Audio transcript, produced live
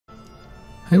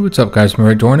Hey, what's up guys, I'm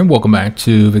Praetorian and welcome back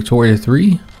to Victoria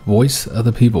 3, Voice of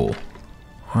the People.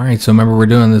 Alright, so remember we're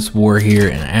doing this war here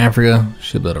in Africa.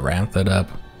 Should be able to wrap that up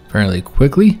fairly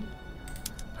quickly.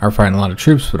 We're fighting a lot of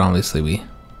troops, but obviously we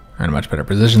are in a much better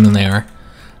position than they are.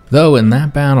 Though in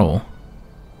that battle,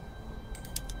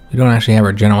 we don't actually have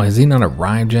our general. Has he not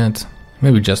arrived yet?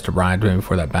 Maybe just arrived maybe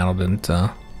before that battle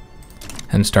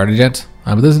hadn't started yet.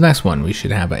 But this is the next one. We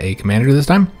should have a commander this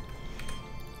time.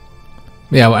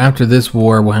 Yeah, well, after this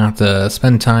war, we'll have to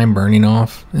spend time burning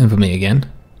off infamy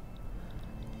again.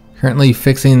 Currently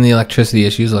fixing the electricity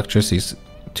issues. Electricity's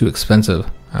too expensive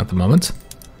at the moment.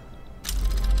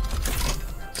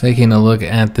 Taking a look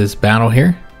at this battle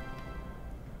here.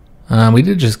 We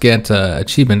did just get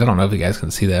achievement. I don't know if you guys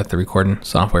can see that. The recording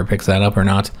software picks that up or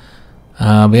not.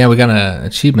 But yeah, we got an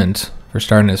achievement for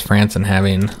starting as France and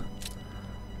having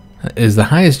is the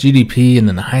highest GDP and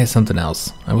then the highest something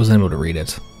else. I wasn't able to read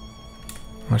it.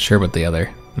 I'm not sure what the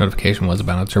other notification was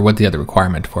about it or what the other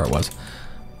requirement for it was.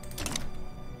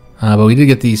 But we did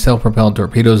get the self-propelled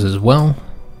torpedoes as well.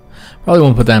 Probably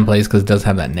won't put that in place because it does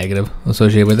have that negative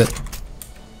associated with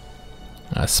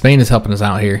it. Spain is helping us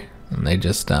out here, and they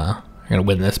just are going to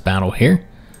win this battle here.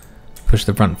 Push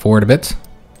the front forward a bit.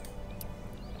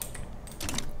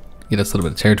 Get us a little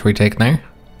bit of territory taken there.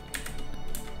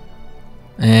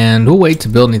 And we'll wait to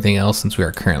build anything else since we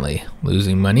are currently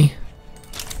losing money.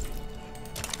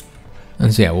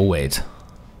 And so yeah, we'll wait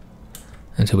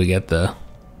until we get the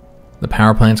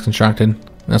power plants constructed.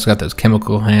 We also got those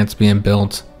chemical plants being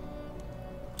built.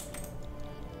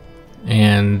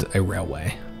 And a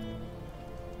railway.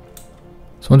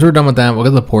 So once we're done with that, we'll get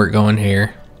the port going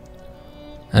here.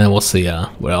 And then we'll see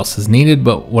what else is needed.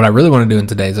 But what I really want to do in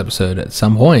today's episode at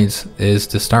some points is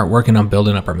to start working on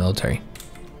building up our military.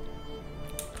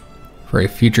 For a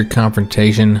future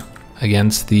confrontation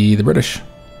against the British.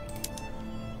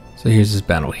 So here's this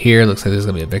battle here. Looks like there's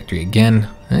going to be a victory again.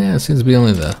 Yeah, it seems to be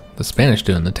only the Spanish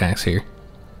doing the attacks here.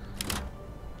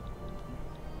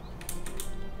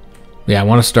 Yeah, I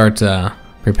want to start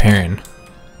preparing.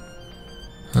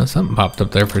 Something popped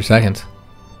up there for a second.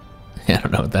 Yeah, I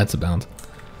don't know what that's about.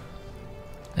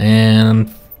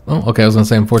 And, oh, okay, I was going to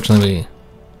say, unfortunately,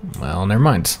 well, never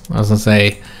mind. I was going to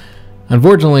say,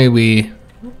 unfortunately, we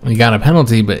got a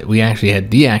penalty, but we actually had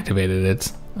deactivated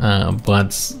it.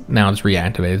 But now it's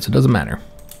reactivated, so it doesn't matter.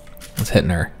 It's hitting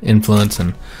our influence,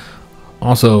 and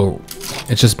also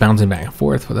it's just bouncing back and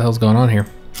forth. What the hell's going on here?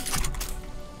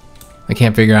 I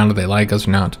can't figure out if they like us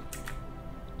or not.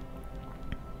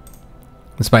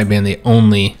 Despite being the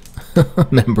only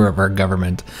member of our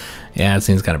government. Yeah, it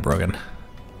seems kind of broken.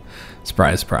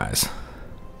 Surprise, surprise.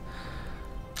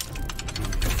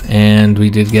 And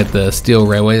we did get the steel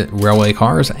railway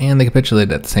cars, and they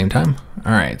capitulated at the same time.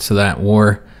 Alright, so that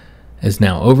war is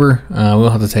now over. We'll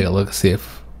have to take a look and see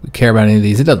if we care about any of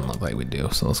these. It doesn't look like we do,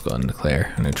 so let's go ahead and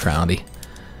declare a neutrality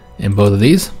in both of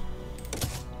these.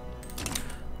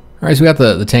 Alright, so we got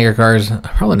the tanker cars. I'll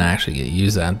probably not actually get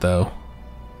use that, though.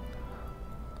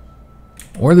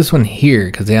 Or this one here,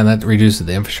 because yeah, that reduces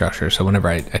the infrastructure, so whenever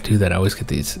I do that, I always get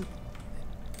these,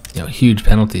 you know, huge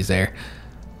penalties there.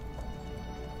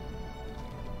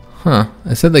 Huh,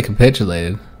 I said they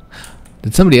capitulated.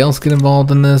 Did somebody else get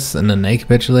involved in this and then they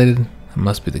capitulated? That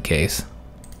must be the case.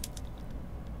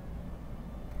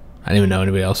 I didn't even know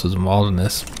anybody else was involved in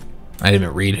this. I didn't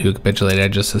even read who capitulated, I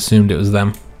just assumed it was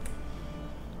them.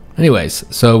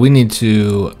 Anyways, so we need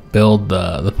to build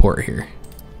the port here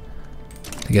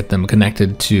to get them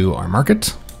connected to our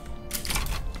market.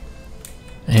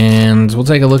 And we'll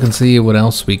take a look and see what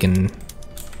else we can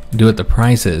do at the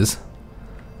prices.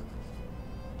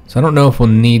 So I don't know if we'll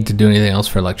need to do anything else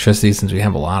for electricity since we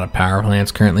have a lot of power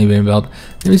plants currently being built.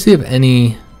 Let me see if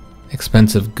any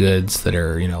expensive goods that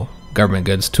are, you know, government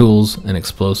goods, tools, and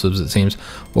explosives, it seems.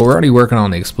 Well, we're already working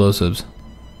on the explosives.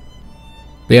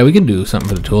 But yeah, we can do something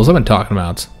for the tools. I've been talking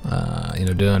about, you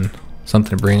know, doing something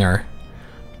to bring our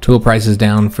tool prices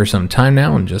down for some time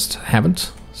now and just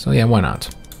haven't. So yeah, why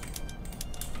not?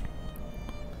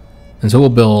 And so we'll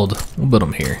build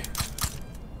them here.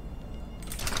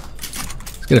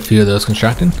 Get a few of those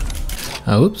constructed.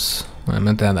 Oops, I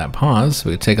meant to have that pause so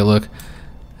we could take a look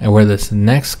at where this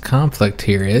next conflict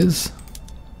here is.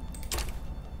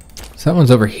 So that one's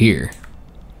over here.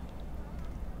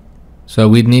 So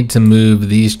we'd need to move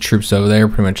these troops over there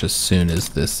pretty much as soon as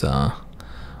this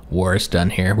war is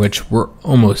done here, which we're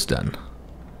almost done.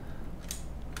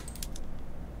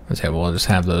 Okay, we'll just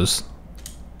have those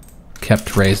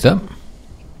kept raised up,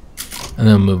 and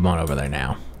then we'll move them on over there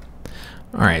now.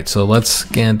 Alright, so let's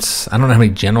get, I don't know how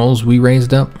many generals we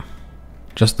raised up.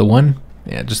 Just the one?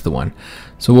 Yeah, just the one.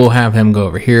 So we'll have him go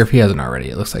over here if he hasn't already.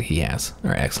 It looks like he has.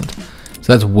 All right, excellent.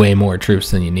 So that's way more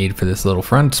troops than you need for this little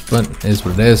front, but it is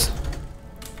what it is.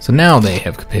 So now they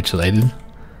have capitulated.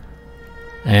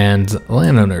 And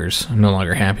landowners are no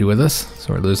longer happy with us,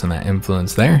 so we're losing that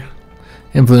influence there.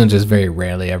 Influence is very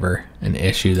rarely ever an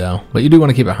issue though, but you do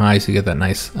want to keep it high so you get that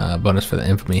nice bonus for the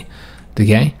infamy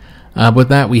decay. With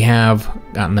that, we have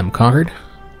gotten them conquered.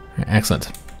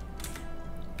 Excellent.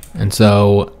 And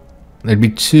so there'd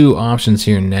be two options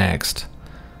here next.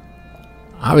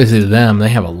 Obviously them, they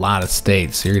have a lot of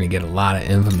states, so you're going to get a lot of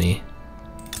infamy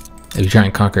if you try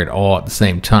and conquer it all at the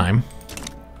same time.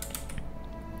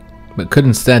 But could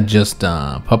instead just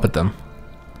puppet them.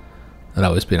 That'd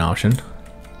always be an option.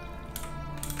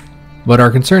 But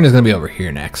our concern is going to be over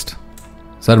here next.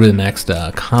 So that'll be the next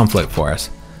conflict for us.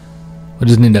 We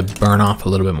just need to burn off a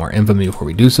little bit more infamy before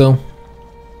we do so.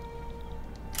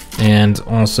 And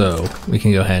also, we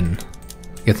can go ahead and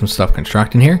get some stuff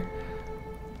constructing here.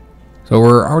 So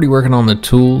we're already working on the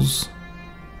tools.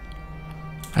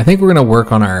 I think we're going to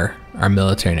work on our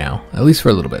military now, at least for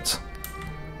a little bit.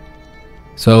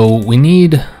 So we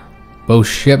need both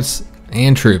ships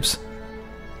and troops.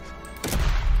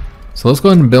 So let's go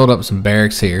ahead and build up some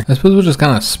barracks here. I suppose we'll just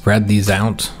kind of spread these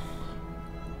out.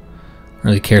 I don't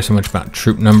really care so much about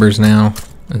troop numbers now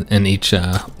in each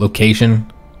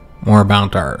location. More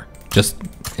about our just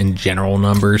in general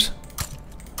numbers.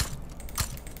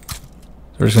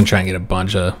 So we're just going to try and get a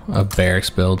bunch of barracks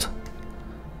built.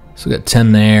 So we got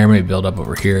 10 there, maybe build up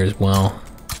over here as well.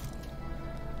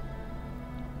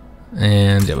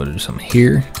 And yeah, we'll do some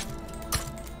here.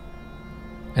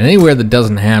 And anywhere that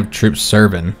doesn't have troops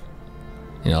serving,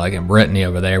 you know, like in Brittany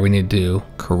over there, we need to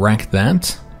correct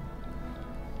that.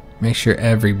 Make sure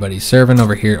everybody's serving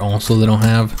over here. Also, they don't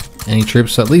have any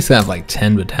troops, so at least they have like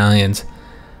 10 battalions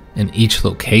in each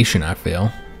location, I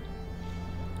feel.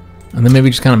 And then maybe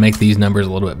just kind of make these numbers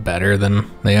a little bit better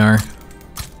than they are.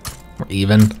 Or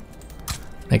even.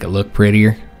 Make it look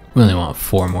prettier. We only want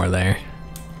 4 more there.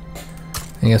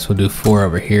 I guess we'll do 4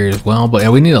 over here as well. But yeah,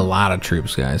 we need a lot of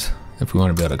troops, guys, if we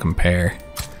want to be able to compare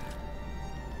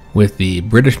with the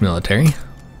British military.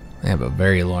 They have a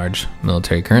very large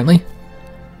military currently.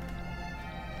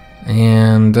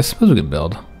 And I suppose we could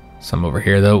build some over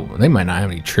here, though. They might not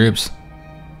have any troops.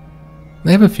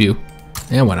 They have a few.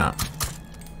 Yeah, why not?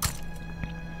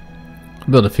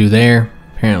 Build a few there.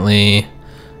 Apparently,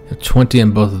 20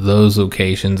 in both of those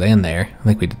locations and there. I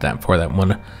think we did that for that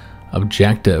one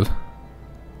objective.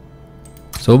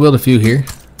 So we'll build a few here.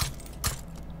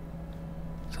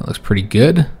 So that looks pretty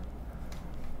good.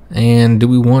 And do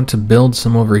we want to build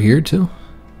some over here too?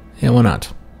 Yeah, why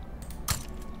not?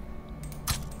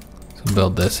 So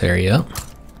build this area up.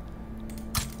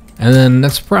 And then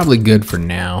that's probably good for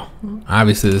now.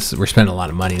 Obviously, we're spending a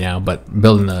lot of money now, but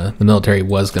building the military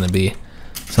was going to be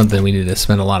something we needed to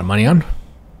spend a lot of money on.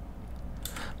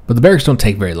 But the barracks don't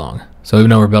take very long. So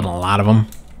even though we're building a lot of them,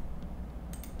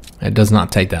 it does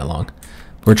not take that long.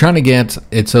 We're trying to get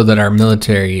it so that our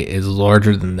military is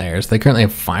larger than theirs. They currently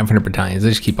have 500 battalions. They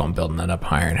just keep on building that up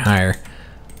higher and higher.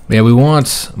 But yeah, we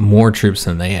want more troops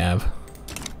than they have.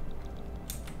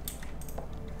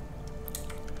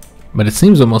 But it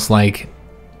seems almost like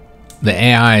the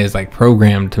AI is like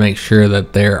programmed to make sure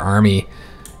that their army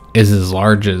is as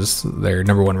large as their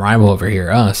 #1 rival over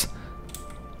here, us.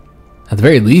 At the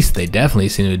very least, they definitely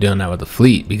seem to be doing that with the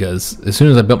fleet, because as soon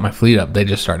as I built my fleet up, they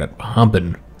just started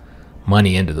pumping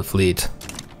money into the fleet.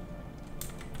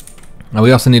 Now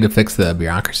we also need to fix the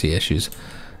bureaucracy issues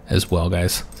as well,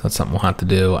 guys. So that's something we'll have to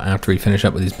do after we finish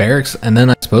up with these barracks, and then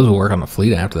I suppose we'll work on the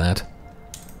fleet after that.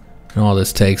 And all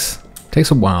this takes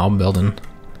a while building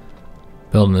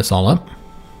this all up.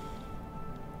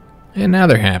 And now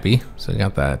they're happy, so we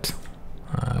got that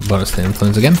bonus to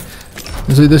influence again.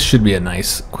 And so this should be a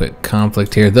nice quick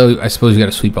conflict here, though I suppose you got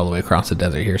to sweep all the way across the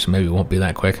desert here, so maybe it won't be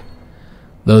that quick.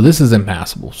 Though this is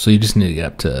impassable, so you just need to get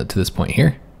up to this point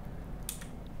here.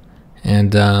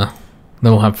 And then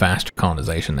we'll have faster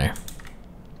colonization there.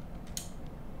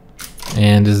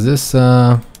 And is this,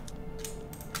 let's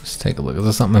take a look. Is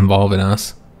this something involving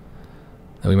us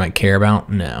that we might care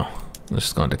about? No. Let's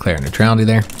just go and declare neutrality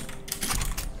there.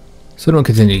 So don't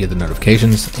continue to get the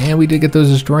notifications. And we did get those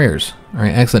destroyers.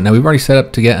 Alright, excellent. Now we've already set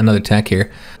up to get another tech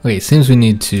here. Okay, it seems we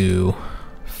need to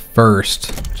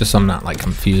first, just so I'm not like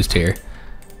confused here,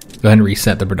 go ahead and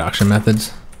reset the production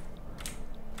methods.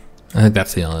 I think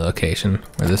that's the only location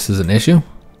where this is an issue.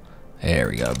 There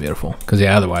we go, beautiful. Because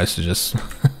yeah, otherwise it just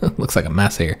looks like a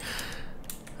mess here.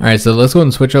 Alright, so let's go ahead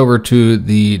and switch over to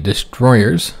the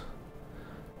destroyers.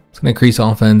 It's going to increase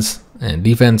offense and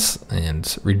defense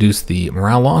and reduce the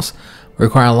morale loss. We're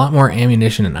require a lot more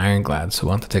ammunition and ironclads, so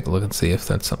we'll have to take a look and see if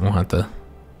that's something we'll have to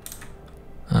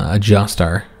adjust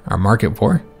our market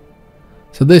for.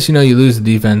 So this, you lose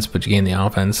the defense, but you gain the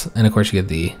offense, and of course you get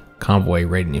the convoy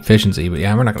rating efficiency, but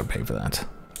yeah, we're not going to pay for that,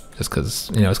 just because,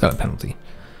 it's got a penalty.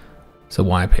 So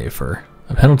why pay for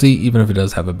a penalty, even if it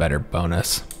does have a better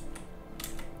bonus?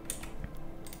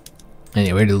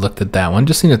 Anyway, we already looked at that one,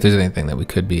 just seeing if there's anything that we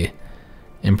could be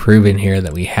improving here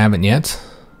that we haven't yet.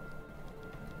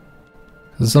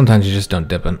 Because sometimes you just don't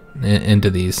dip into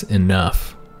these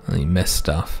enough, and you miss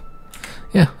stuff.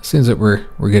 Yeah, it seems that we're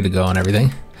good to go on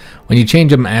everything. When you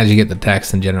change them as you get the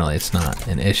text, then generally it's not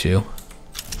an issue.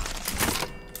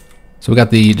 So we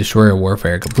got the destroyer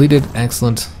warfare completed.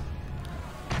 Excellent.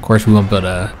 Of course, we won't be able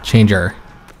to change our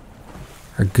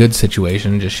good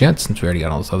situation just yet, since we already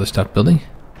got all this other stuff building.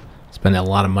 Spending a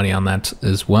lot of money on that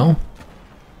as well.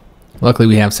 Luckily,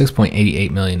 we have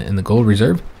 6.88 million in the gold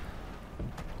reserve. All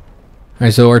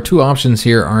right, so our two options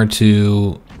here are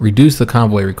to reduce the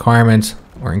convoy requirement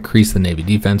or increase the Navy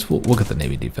defense. We'll look at the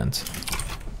Navy defense.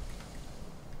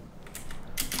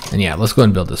 And yeah, let's go ahead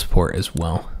and build the support as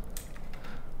well.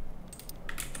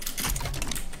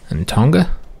 And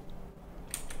Tonga.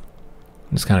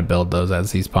 Just kind of build those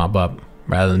as these pop up,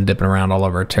 rather than dipping around all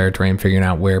over our territory and figuring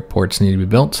out where ports need to be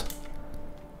built.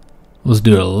 Let's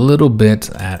do it a little bit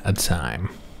at a time.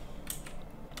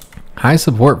 High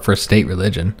support for state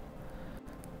religion.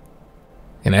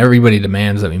 And everybody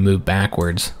demands that we move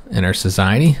backwards in our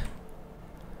society.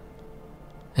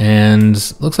 And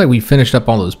looks like we finished up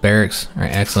all those barracks. All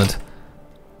right, excellent.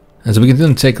 And so we can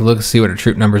then take a look and see what our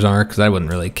troop numbers are, because I wasn't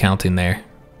really counting there.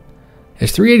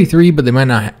 It's 383, but they might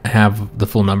not have the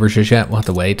full numbers just yet. We'll have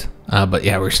to wait. But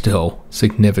yeah, we're still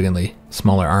significantly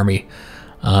smaller army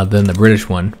than the British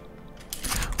one.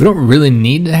 We don't really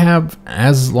need to have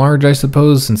as large, I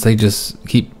suppose, since they just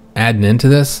keep adding into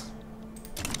this.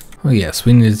 Oh yes,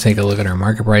 we need to take a look at our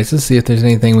market prices, see if there's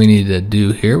anything we need to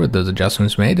do here with those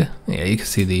adjustments made. Yeah, you can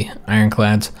see the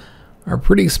ironclads are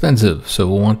pretty expensive, so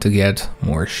we'll want to get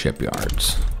more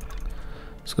shipyards.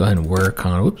 Let's go ahead and work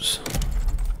on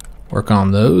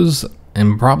those,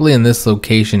 and probably in this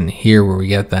location here where we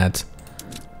get that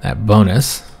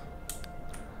bonus.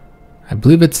 I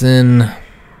believe it's in,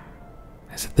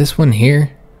 is it this one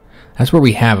here? That's where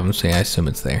we have them, so yeah, I assume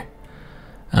it's there.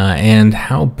 And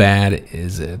how bad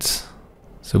is it?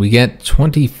 So we get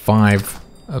 25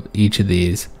 of each of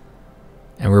these,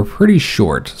 and we're pretty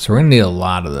short, so we're gonna need a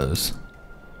lot of those.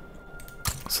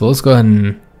 So let's go ahead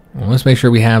and, well, let's make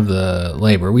sure we have the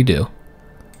labor. We do.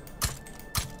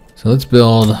 So let's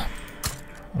build,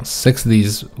 well, 6 of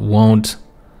these won't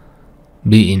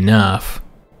be enough.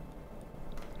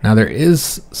 Now there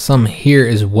is some here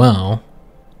as well,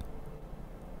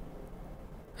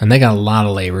 and they got a lot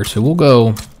of labor, so we'll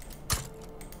go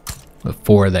with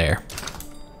 4 there.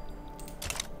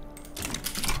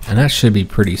 And that should be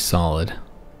pretty solid.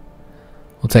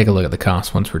 We'll take a look at the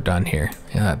cost once we're done here.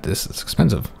 Yeah, this is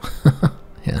expensive.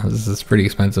 Yeah, this is pretty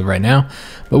expensive right now.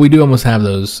 But we do almost have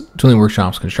those tooling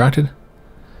workshops constructed,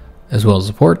 as well as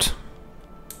the port.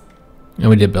 And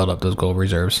we did build up those gold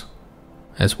reserves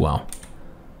as well.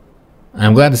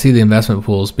 I'm glad to see the investment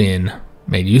pools being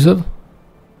made use of.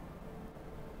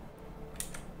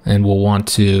 And we'll want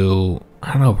to,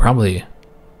 I don't know, probably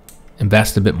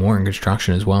invest a bit more in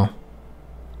construction as well.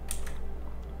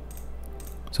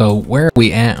 So where are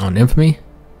we at on infamy?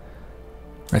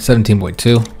 We're at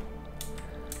 17.2.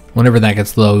 Whenever that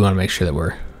gets low, we want to make sure that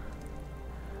we're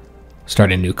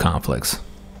starting new conflicts.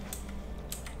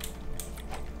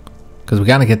 Because we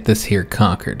got to get this here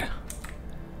conquered.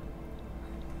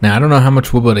 Now, I don't know how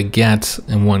much we'll be able to get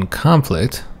in one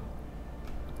conflict.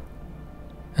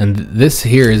 And this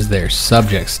here is their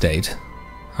subject state.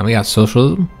 And we got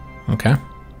socialism. Okay.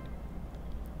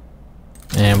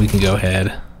 And we can go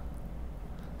ahead.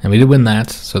 And we did win that,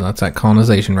 so that's that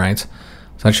colonization rights.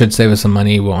 So that should save us some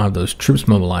money. We won't have those troops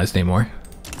mobilized anymore.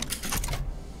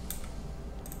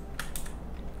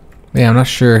 But yeah, I'm not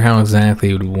sure how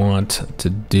exactly we'd want to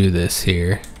do this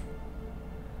here.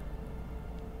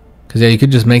 Because yeah, you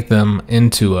could just make them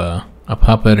into a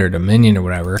puppet or dominion or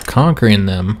whatever. Conquering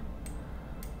them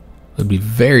would be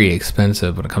very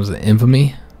expensive when it comes to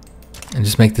infamy. And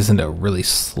just make this into a really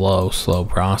slow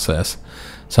process.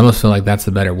 So I almost feel like that's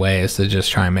the better way, is to just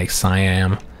try and make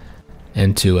Siam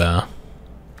into a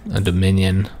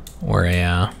dominion or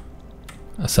a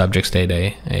subject state,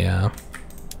 a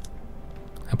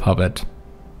puppet.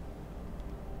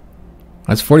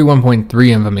 That's 41.3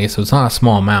 infamy, so it's not a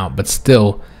small amount, but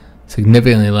still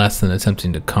significantly less than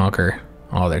attempting to conquer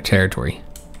all their territory.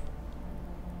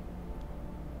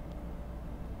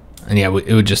 And yeah,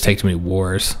 it would just take too many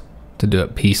wars to do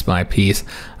it piece by piece.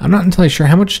 I'm not entirely sure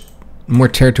how much more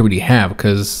territory do you have,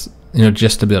 because, you know,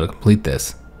 just to be able to complete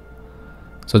this.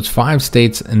 So it's 5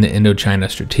 states in the Indochina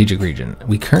strategic region.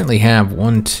 We currently have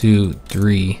 1, 2,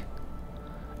 3,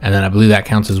 and then I believe that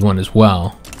counts as 1 as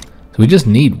well. So we just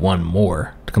need 1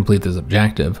 more to complete this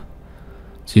objective.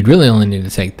 So you'd really only need to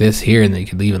take this here, and then you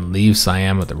could even leave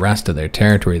Siam with the rest of their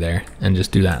territory there and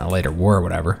just do that in a later war or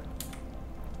whatever,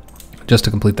 just to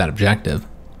complete that objective.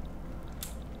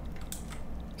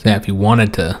 So yeah, if you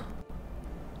wanted to,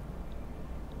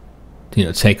 you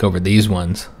know, take over these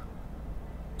ones.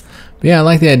 But yeah, I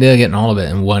like the idea of getting all of it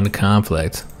in one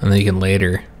conflict, and then you can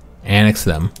later annex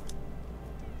them.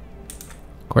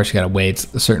 Of course, you gotta wait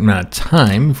a certain amount of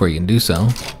time before you can do so.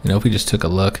 You know, if we just took a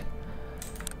look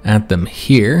at them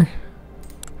here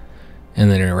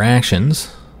and the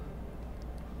interactions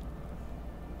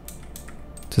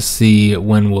to see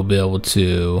when we'll be able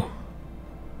to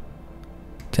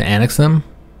annex them.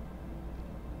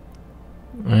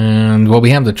 And well,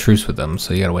 we have the truce with them,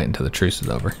 so you gotta wait until the truce is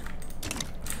over.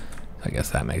 I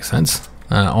guess that makes sense.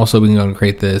 Also, we can go and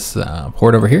create this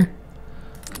port over here,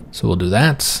 so we'll do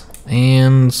that.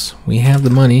 And we have the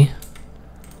money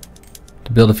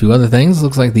to build a few other things.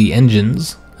 Looks like the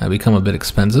engines have become a bit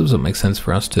expensive, so it makes sense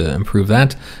for us to improve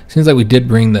that. Seems like we did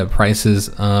bring the prices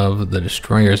of the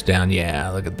destroyers down. Yeah,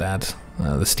 look at that.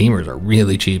 The steamers are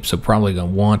really cheap, so probably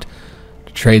gonna want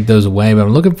to trade those away. But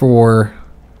I'm looking for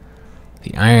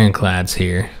the ironclads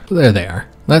here. So there they are.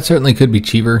 That certainly could be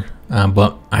cheaper,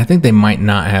 but I think they might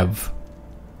not have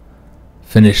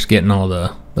finished getting all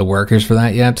the workers for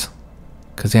that yet.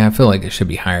 Because yeah, I feel like it should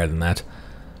be higher than that.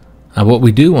 What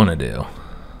we do want to do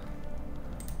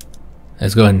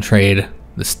is go ahead and trade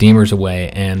the steamers away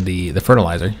and the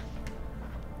fertilizer.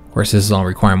 Of course, this is all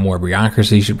requiring more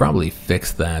bureaucracy. You should probably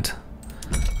fix that.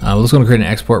 Let's go and create an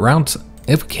export route.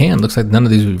 If we can, looks like none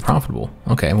of these would be profitable.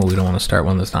 Okay, well, we don't want to start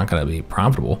one that's not going to be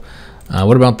profitable.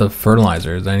 What about the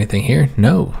fertilizer? Is there anything here?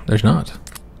 No, there's not.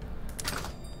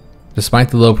 Despite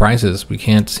the low prices, we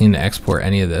can't seem to export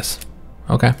any of this.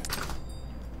 Okay.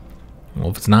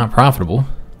 Well, if it's not profitable,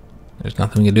 there's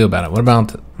nothing we can do about it. What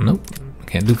about... Nope,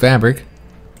 can't do fabric.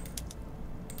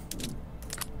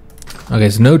 Okay,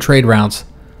 so no trade routes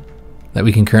that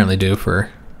we can currently do for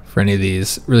any of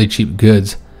these really cheap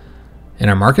goods in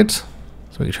our market.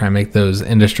 So we can try and make those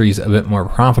industries a bit more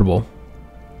profitable.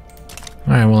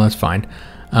 Alright, well, that's fine.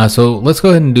 So let's go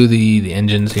ahead and do the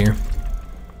engines here.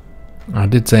 I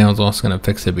did say I was also going to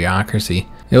fix the bureaucracy.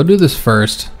 Yeah, we'll do this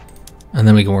first, and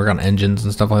then we can work on engines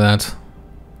and stuff like that.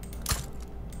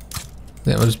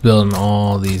 Yeah, we'll just build in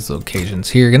all these locations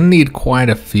here. Gonna need quite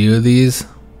a few of these.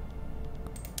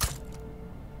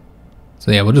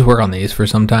 So yeah, we'll just work on these for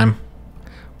some time.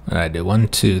 What did I do? 1,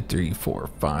 2, 3, 4,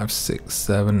 5, 6,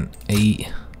 7,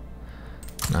 8,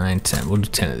 9, 10. We'll do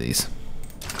 10 of these.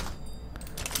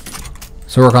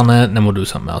 So work on that, and then we'll do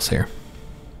something else here.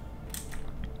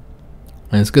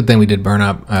 And it's a good thing we did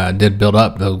build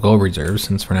up those gold reserves,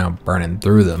 since we're now burning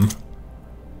through them.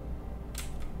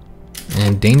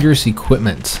 And dangerous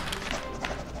equipment.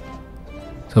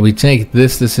 So we take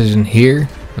this decision here.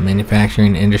 The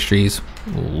manufacturing industries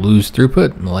will lose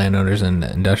throughput, and the landowners and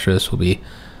the industrialists will be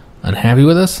unhappy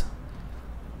with us.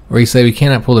 Or you say we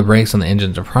cannot pull the brakes on the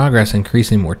engines of progress,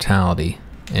 increasing mortality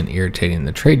and irritating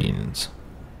the trade unions.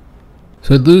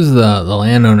 So we'd lose the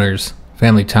landowners'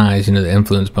 family ties, you know, the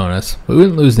influence bonus, but we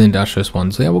wouldn't lose the industrialist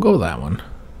ones. So yeah, we'll go with that one.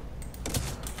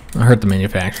 I'll hurt the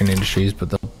manufacturing industries,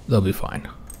 but they'll be fine.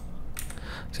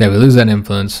 So yeah, we lose that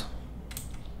influence.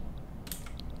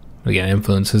 Again,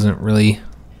 influence isn't really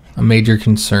a major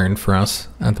concern for us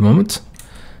at the moment.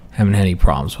 Haven't had any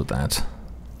problems with that,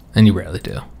 and you rarely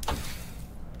do.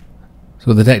 So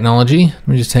with the technology, let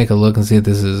me just take a look and see if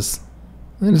this is...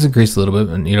 It is increased a little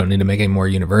bit, and you don't need to make any more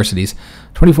universities.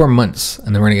 24 months,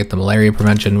 and then we're going to get the malaria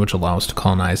prevention, which will allow us to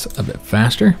colonize a bit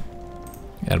faster.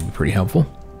 That'll be pretty helpful.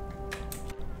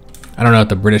 I don't know if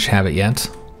the British have it yet.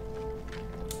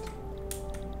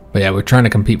 But yeah, we're trying to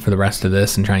compete for the rest of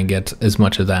this and try and get as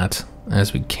much of that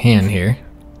as we can here.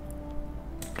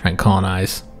 Try and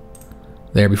colonize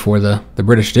there before the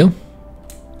British do.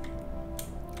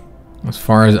 As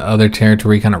far as other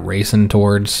territory kind of racing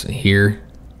towards here.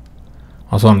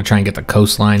 Also want to try and get the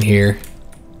coastline here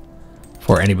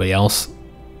before anybody else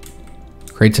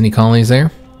creates any colonies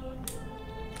there.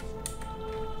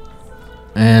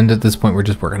 And at this point we're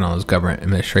just working on those government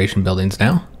administration buildings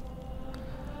now.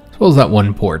 As well as that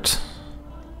one port.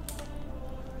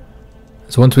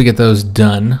 So once we get those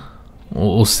done,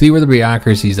 we'll see where the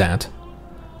bureaucracy's at.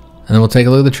 And then we'll take a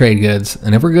look at the trade goods.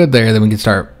 And if we're good there, then we can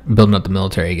start building up the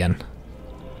military again.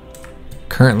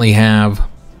 Currently have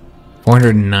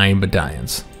 409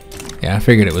 battalions. Yeah, I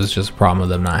figured it was just a problem with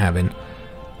them not having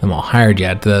them all hired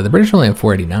yet. The British only have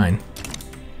 489.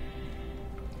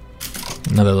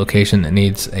 Another location that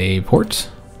needs a port.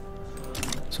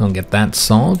 So I'll get that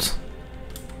solved.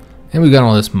 And we've got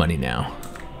all this money now,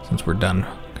 since we're done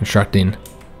constructing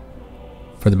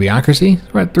for the bureaucracy.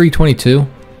 We're at 322.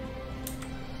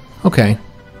 Okay.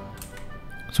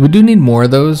 So we do need more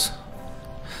of those.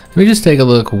 Let me just take a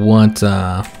look what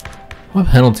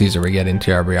penalties are we getting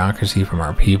to our bureaucracy from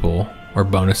our people, or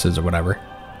bonuses or whatever.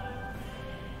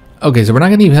 Okay, so we're not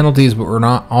getting any penalties, but we're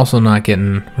not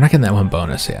getting that one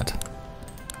bonus yet.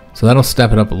 So that'll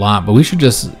step it up a lot, but we should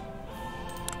just,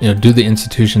 you know, do the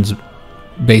institutions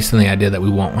based on the idea that we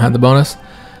won't have the bonus.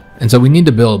 And so we need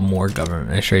to build more government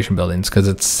administration buildings because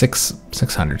it's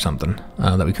 600 something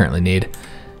that we currently need.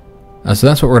 So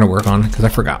that's what we're going to work on, because I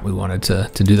forgot we wanted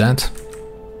to do that.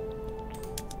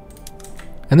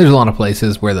 And there's a lot of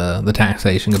places where the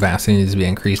taxation capacity needs to be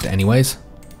increased anyways.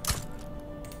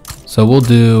 So we'll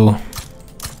do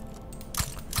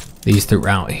these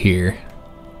throughout here.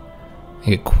 I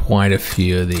get quite a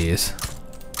few of these.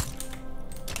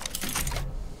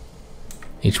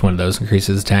 Each one of those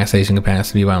increases taxation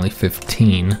capacity by only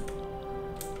 15.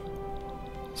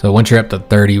 So once you're up to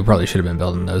 30, you probably should have been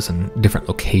building those in different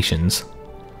locations.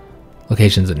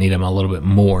 Locations that need them a little bit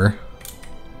more.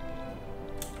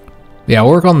 Yeah,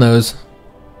 we'll work on those.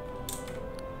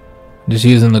 Just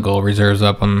using the gold reserves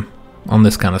up on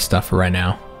this kind of stuff for right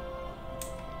now.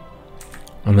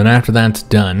 And then after that's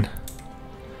done,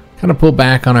 kind of pull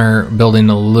back on our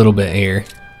building a little bit here.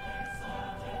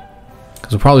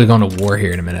 Because we're probably going to war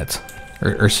here in a minute.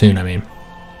 Or soon, I mean.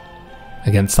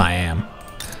 Against Siam.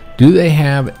 Do they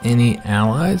have any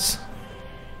allies?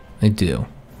 They do.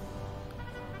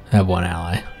 They have one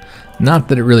ally. Not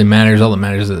that it really matters. All that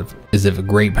matters is if a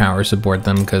great power support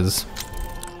them, because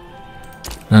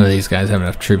none of these guys have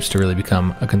enough troops to really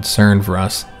become a concern for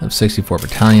us. They have 64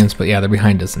 battalions, but yeah, they're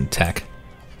behind us in tech.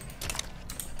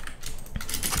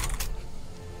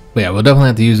 But yeah, we'll definitely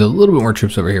have to use a little bit more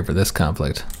troops over here for this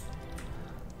conflict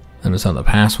than with some of the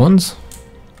past ones.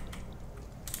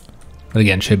 But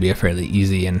again, should be a fairly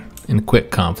easy and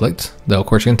quick conflict. Though, of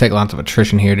course, you're going to take lots of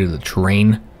attrition here due to the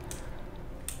terrain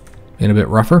being a bit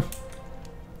rougher.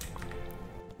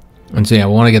 And so yeah,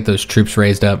 we want to get those troops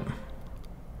raised up.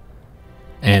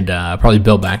 And probably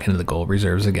build back into the gold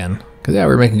reserves again. Because yeah,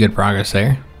 we're making good progress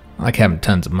there. I like having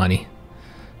tons of money.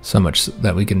 So much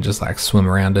that we can just like swim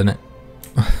around in it.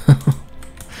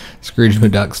 Scrooge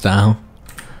McDuck style.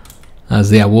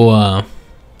 So yeah, we'll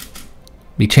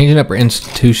be changing up our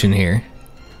institution here.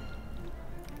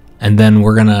 And then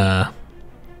we're gonna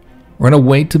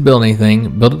wait to build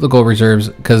anything, build up the gold reserves,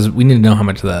 because we need to know how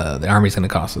much the army's gonna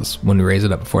cost us when we raise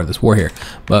it up before this war here.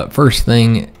 But first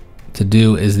thing to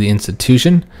do is the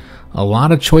institution. A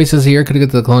lot of choices here. Could have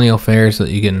got to the colonial affairs so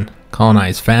that you can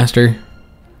colonize faster.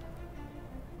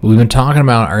 But we've been talking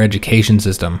about our education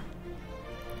system.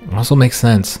 It also makes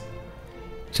sense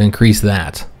to increase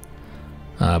that.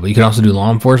 But you could also do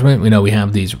law enforcement. We know we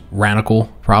have these radical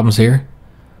problems here,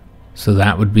 so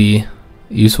that would be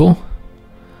useful.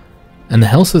 And the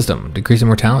health system, decreasing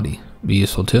mortality, would be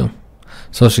useful too.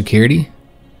 Social Security,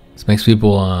 this makes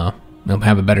people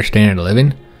have a better standard of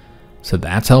living, so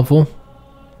that's helpful.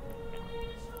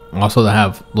 Also, they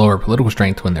have lower political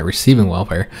strength when they're receiving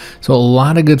welfare. So a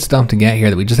lot of good stuff to get here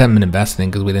that we just haven't been investing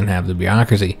in because we didn't have the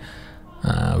bureaucracy.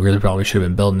 We really probably should have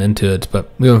been building into it,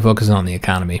 but we've been focusing on the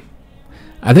economy.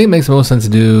 I think it makes the most sense to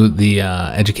do the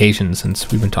education,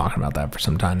 since we've been talking about that for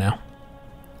some time now.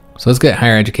 So let's get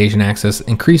higher education access,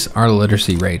 increase our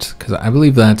literacy rates, because I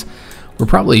believe that we're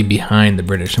probably behind the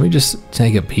British. Let me just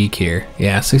take a peek here.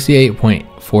 Yeah,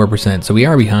 68.4%, so we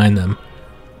are behind them.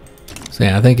 So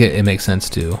yeah, I think it makes sense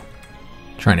to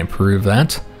try and improve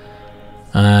that.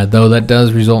 Though that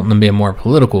does result in them being more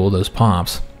political, those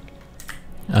pops.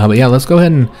 But yeah, let's go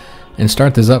ahead and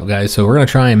start this up, guys. So we're going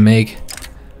to try and make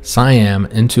Siam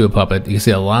into a puppet. You can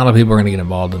see a lot of people are going to get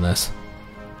involved in this.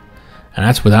 And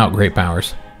that's without great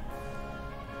powers.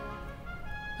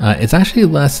 It's actually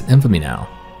less infamy now.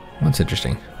 That's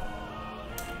interesting.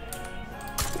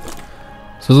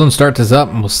 So let's start this up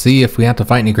and we'll see if we have to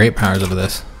fight any great powers over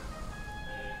this.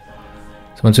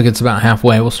 So once it gets about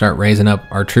halfway, we'll start raising up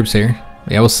our troops here.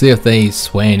 Yeah, we'll see if they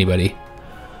sway anybody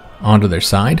onto their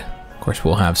side. Of course,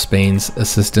 we'll have Spain's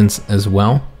assistance as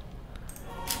well.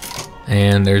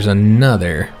 And there's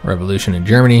another revolution in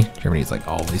Germany. Germany's like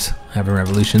always having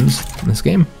revolutions in this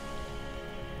game.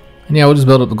 And yeah, we'll just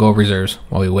build up the gold reserves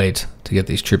while we wait to get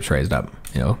these troops raised up.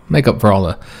 You know, make up for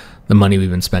all the money we've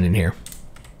been spending here.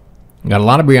 Got a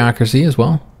lot of bureaucracy as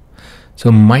well.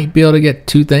 So might be able to get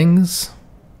 2 things,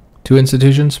 2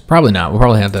 institutions. Probably not. We'll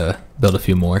probably have to build a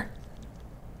few more.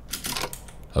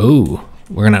 Oh,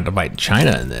 we're gonna have to fight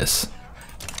China in this.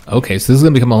 Okay, so this is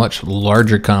gonna become a much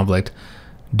larger conflict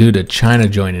due to China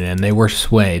joining in. They were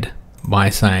swayed by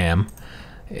Siam.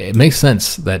 It makes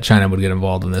sense that China would get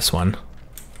involved in this one.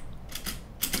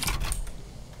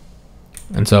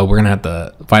 And so we're gonna have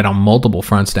to fight on multiple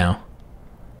fronts now.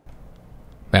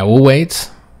 Yeah, we'll wait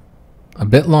a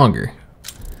bit longer.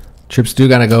 Troops do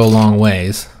gotta go a long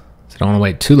ways, so don't wanna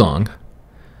wait too long.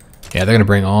 Yeah, they're gonna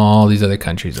bring all these other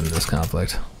countries into this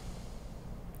conflict.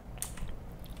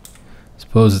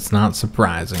 Suppose it's not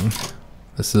surprising.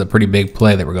 This is a pretty big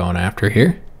play that we're going after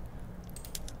here.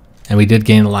 And we did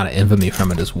gain a lot of infamy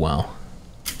from it as well.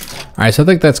 Alright, so I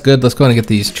think that's good. Let's go ahead and get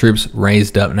these troops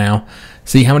raised up now.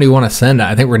 See how many we want to send.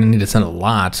 I think we're going to need to send a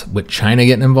lot. With China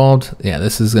getting involved, yeah,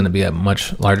 this is going to be a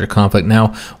much larger conflict.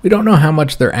 Now, we don't know how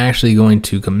much they're actually going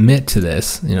to commit to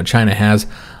this. You know, China has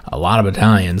a lot of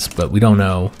battalions, but we don't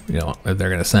know, you know, if they're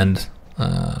going to send,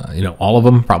 you know, all of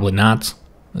them. Probably not.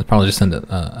 They'll probably just send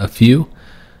a few.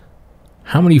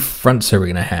 How many fronts are we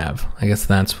going to have? I guess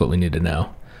that's what we need to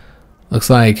know. Looks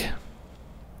like,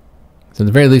 so at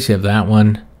the very least, you have that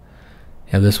one.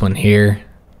 You have this one here.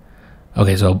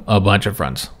 Okay, so a bunch of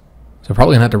fronts. So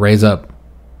probably gonna have to raise up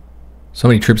so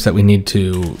many troops that we need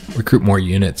to recruit more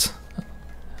units.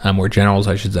 More generals,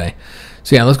 I should say.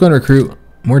 So yeah, let's go and recruit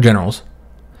more generals.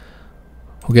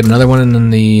 We'll get another one in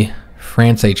the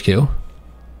France HQ.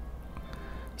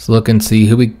 Let's look and see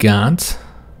who we got.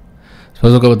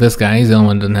 Suppose we'll go with this guy. He's the only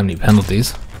one that doesn't have any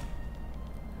penalties.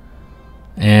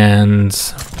 And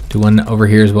do one over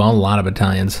here as well. A lot of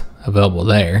battalions available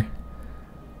there.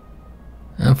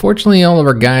 Unfortunately, all of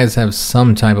our guys have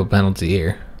some type of penalty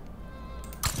here.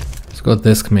 Let's go with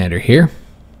this commander here.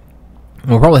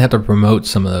 We'll probably have to promote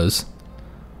some of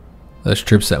those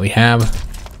troops that we have.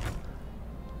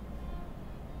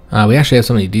 We actually have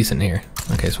somebody decent here.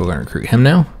 Okay, so we're going to recruit him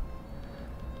now.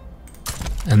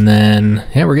 And then,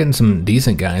 yeah, we're getting some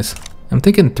decent guys. I'm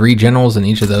thinking 3 generals in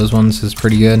each of those ones is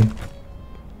pretty good.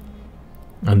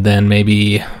 And then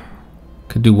maybe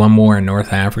could do one more in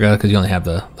North Africa because you only have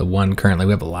the one currently.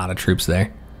 We have a lot of troops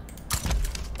there.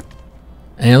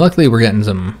 And luckily we're getting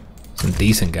some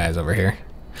decent guys over here.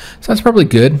 So that's probably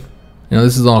good. You know,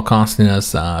 this is all costing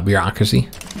us bureaucracy.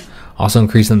 Also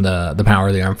increasing the power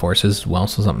of the armed forces as well,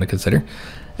 so something to consider.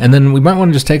 And then we might want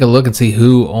to just take a look and see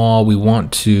who all we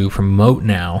want to promote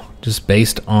now, just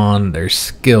based on their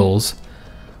skills.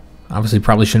 Obviously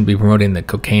probably shouldn't be promoting the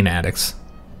cocaine addicts.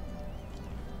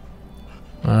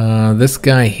 This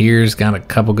guy here's got a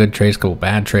couple good traits, couple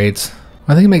bad traits.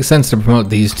 I think it makes sense to promote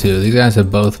these two. These guys have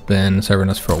both been serving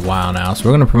us for a while now, so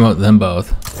we're going to promote them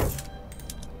both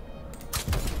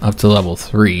up to level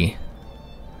 3.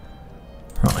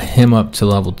 Promote him up to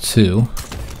level 2.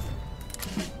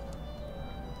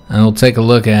 And we'll take a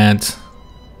look at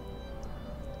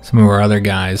some of our other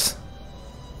guys.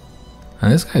 Now,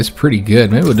 this guy's pretty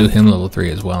good. Maybe we'll do him level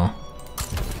 3 as well.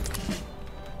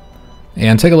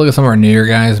 And take a look at some of our newer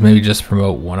guys, maybe just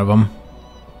promote one of them.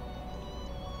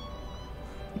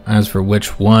 As for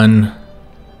which one,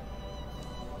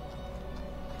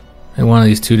 maybe one of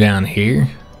these 2 down here.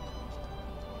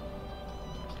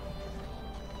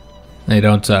 They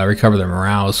don't recover their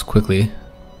morales quickly.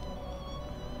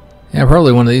 Yeah,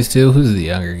 probably one of these 2. Who's the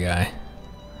younger guy?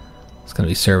 It's going to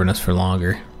be serving us for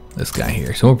longer. This guy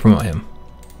here. So we'll promote him.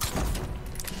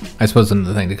 I suppose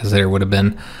another thing to consider would have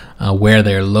been where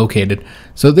they're located.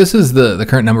 So this is the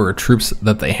current number of troops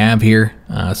that they have here.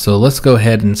 So let's go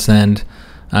ahead and send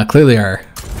clearly our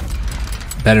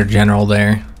better general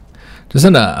there. Just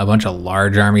send a bunch of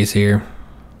large armies here.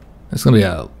 It's going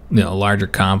to be a larger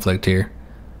conflict here.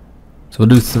 So we'll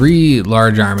do 3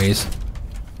 large armies.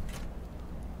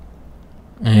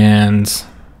 And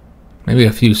maybe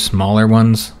a few smaller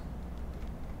ones.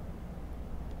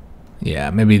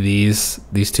 Yeah, maybe these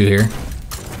 2 here.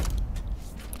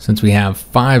 Since we have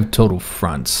 5 total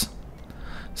fronts.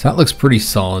 So that looks pretty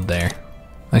solid there.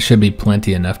 That should be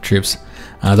plenty enough troops.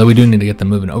 Though we do need to get them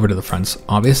moving over to the fronts,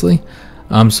 obviously.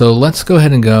 So let's go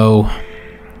ahead and go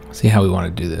see how we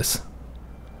want to do this.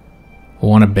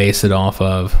 We'll want to base it off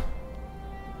of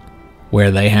where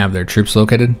they have their troops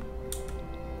located.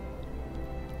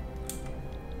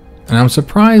 And I'm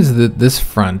surprised that this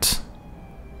front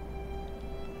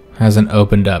hasn't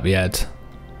opened up yet.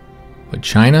 With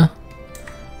China?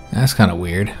 That's kind of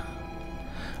weird.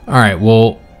 Alright,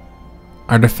 well,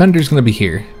 our defender's going to be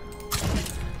here.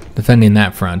 Defending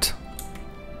that front.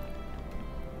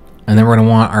 And then we're going to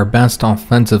want our best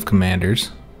offensive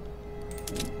commanders.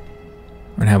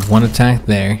 We're going to have 1 attack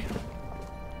there.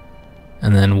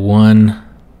 And then one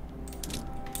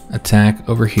attack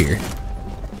over here.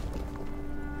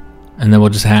 And then we'll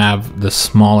just have the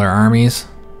smaller armies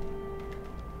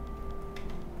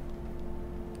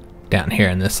down here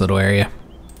in this little area,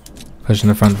 pushing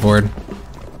the front forward.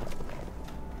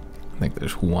 I think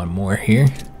there's one more here.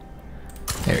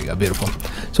 There we go, beautiful.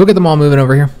 So we'll get them all moving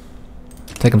over here.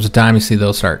 Take them some time. You see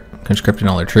they'll start conscripting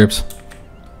all their troops,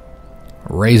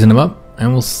 raising them up,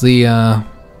 and we'll see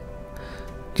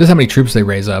just how many troops they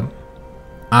raise up.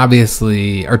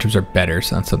 Obviously, our troops are better,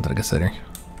 so that's something to consider.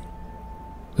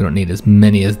 We don't need as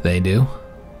many as they do.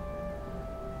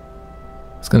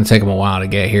 It's going to take them a while to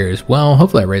get here as well.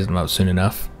 Hopefully I raise them up soon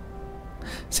enough.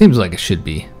 Seems like it should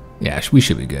be. Yeah, we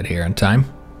should be good here on time.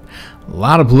 A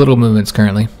lot of political movements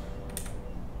currently.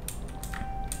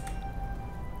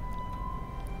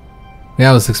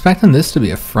 Yeah, I was expecting this to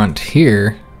be a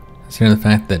frontier, considering the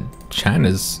fact that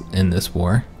China's in this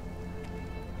war.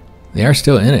 They are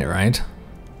still in it, right?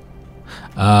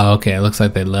 Oh, okay, it looks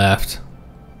like they left.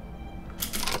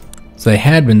 So they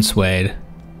had been swayed,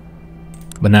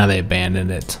 but now they abandoned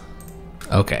it.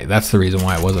 Okay, that's the reason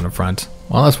why it wasn't a front.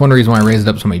 Well, that's one reason why I raised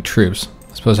up so many troops.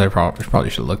 I suppose I probably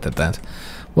should have looked at that.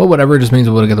 Well, whatever, it just means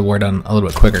we'll get the war done a little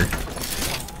bit quicker.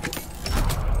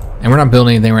 And we're not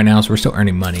building anything right now, so we're still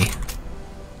earning money.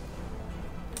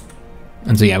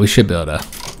 And so yeah, we should be able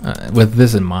to, with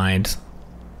this in mind,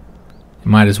 you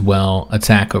might as well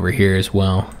attack over here as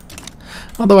well.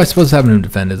 Although I suppose having them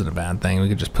defend isn't a bad thing. We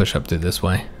could just push up through this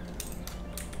way.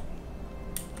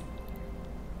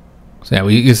 So yeah,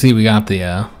 you can see we got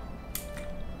the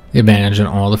advantage on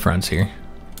all the fronts here.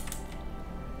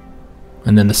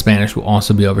 And then the Spanish will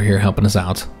also be over here helping us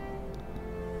out.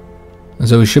 And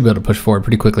so we should be able to push forward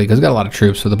pretty quickly because we've got a lot of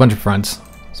troops with a bunch of fronts.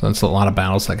 So it's a lot of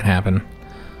battles that can happen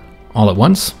all at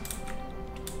once.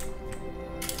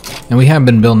 And we have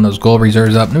been building those gold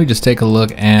reserves up. Let me just take a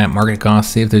look at market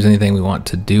costs, see if there's anything we want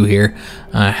to do here.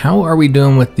 How are we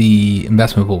doing with the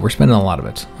investment pool? We're spending a lot of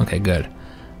it. Okay, good.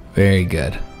 Very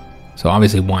good. So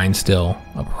obviously wine's still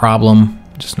a problem.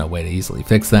 Just no way to easily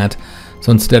fix that.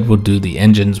 So instead we'll do the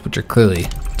engines, which are clearly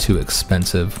too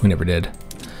expensive. We never did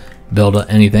build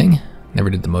anything. Never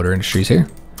did the motor industries here.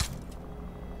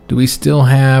 Do we still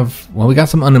have... Well, we got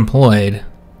some unemployed.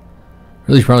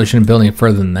 Really probably shouldn't build any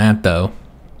further than that, though.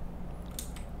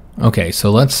 Okay, so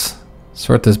let's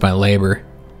sort this by labor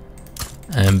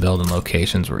and build in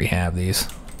locations where we have these.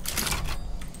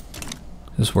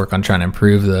 Just work on trying to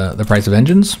improve the price of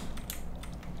engines.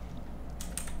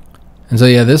 And so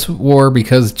yeah, this war,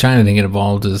 because China didn't get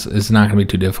involved, is not going to be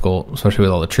too difficult, especially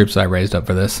with all the troops I raised up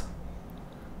for this.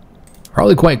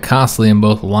 Probably quite costly in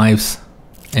both lives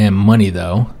and money,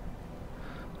 though.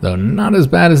 Though not as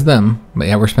bad as them. But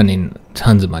yeah, we're spending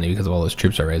tons of money because of all those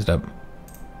troops I raised up.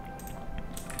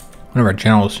 One of our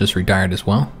generals just retired as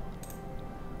well.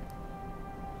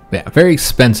 But yeah, very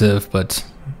expensive, but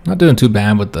not doing too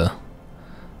bad with the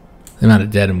amount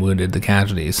of dead and wounded, the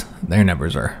casualties. Their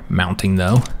numbers are mounting,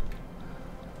 though.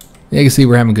 Yeah, you can see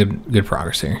we're having good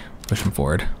progress here. Pushing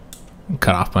forward.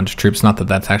 Cut off a bunch of troops. Not that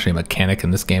that's actually a mechanic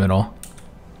in this game at all.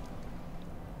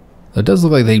 Though it does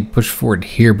look like they pushed forward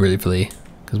here briefly,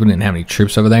 because we didn't have any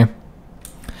troops over there.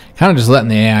 Kind of just letting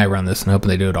the AI run this and hoping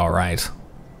they do it all right.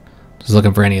 Just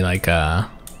looking for any like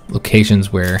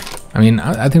locations where, I mean,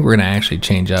 I think we're gonna actually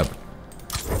change up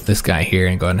this guy here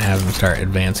and go ahead and have him start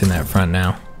advancing that front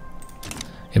now,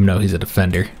 even though he's a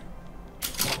defender.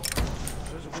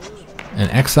 And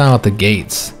exile at the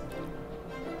gates.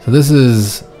 So this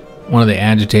is one of the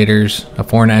agitators, a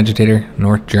foreign agitator,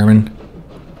 North German.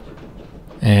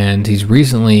 And he's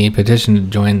recently petitioned to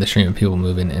join the stream of people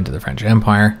moving into the French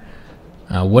Empire.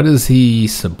 What does he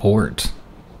support?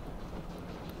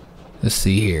 Let's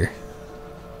see here.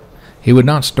 He would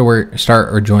not start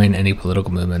or join any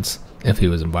political movements if he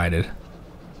was invited.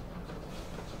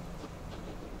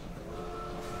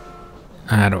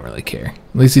 I don't really care.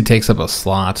 At least he takes up a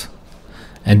slot.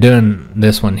 And doing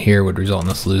this one here would result in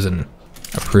us losing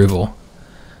approval.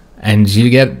 And you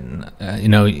get, you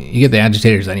know, you get the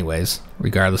agitators anyways,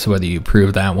 regardless of whether you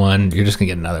approve that one. You're just gonna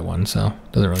get another one, so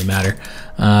it doesn't really matter.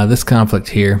 This conflict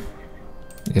here,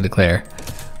 we can declare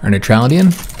our neutrality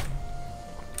in.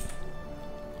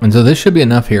 And so this should be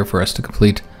enough here for us to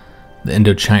complete the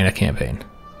Indochina campaign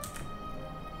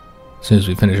as soon as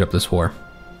we finish up this war.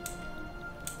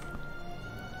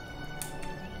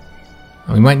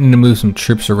 We might need to move some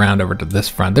troops around over to this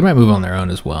front. They might move on their own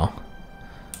as well.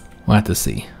 We'll have to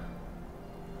see.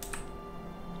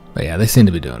 But yeah, they seem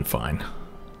to be doing fine.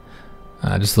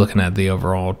 Just looking at the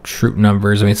overall troop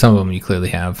numbers. I mean, some of them you clearly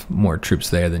have more troops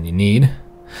there than you need.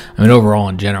 I mean, overall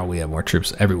in general, we have more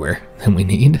troops everywhere than we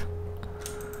need.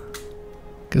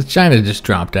 Because China just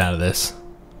dropped out of this.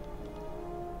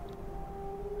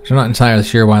 So I'm not entirely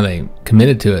sure why they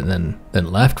committed to it and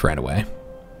then left right away.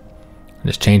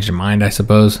 Just changed their mind, I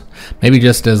suppose. Maybe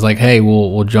just as like, hey,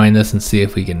 we'll join this and see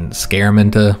if we can scare them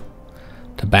into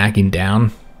backing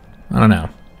down. I don't know.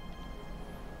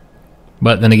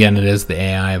 But then again, it is the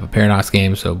AI of a Paradox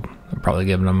game, so I'm probably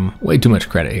giving them way too much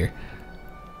credit here.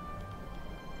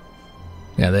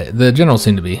 Yeah, the generals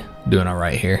seem to be doing all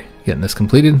right here, getting this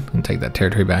completed and take that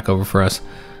territory back over for us,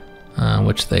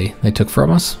 which they took from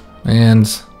us. And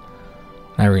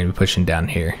now we're going to be pushing down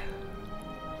here.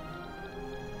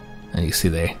 And you see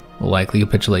they will likely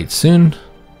capitulate soon.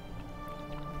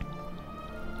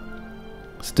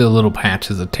 Still little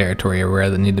patches of territory everywhere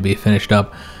that need to be finished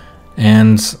up.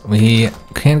 And we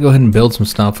can go ahead and build some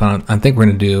stuff. I think we're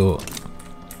going to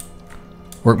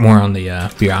work more on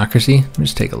the bureaucracy. Let me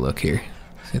just take a look here.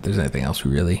 See if there's anything else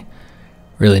we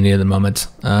really need at the moment.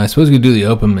 I suppose we could do the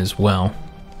opium as well,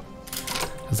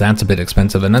 because that's a bit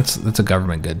expensive, and that's a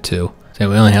government good too. So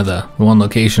we only have the one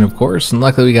location, of course, and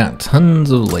luckily we got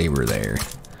tons of labor there.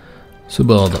 So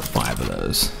we'll build 5 of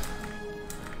those.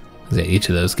 Yeah, each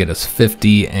of those get us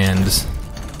 50, and it's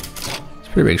a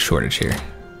pretty big shortage here.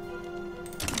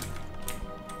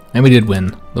 And we did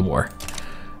win the war.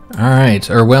 Alright,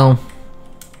 or well,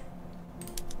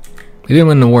 we didn't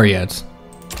win the war yet,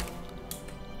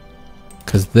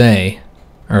 because they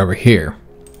are over here.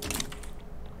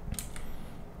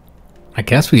 I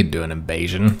guess we could do an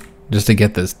invasion just to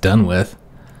get this done with.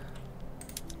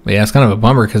 But yeah, it's kind of a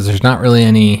bummer because there's not really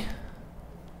any...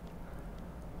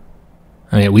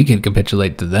 I mean, we could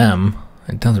capitulate to them.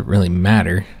 It doesn't really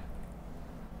matter.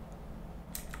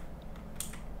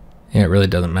 Yeah, it really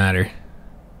doesn't matter.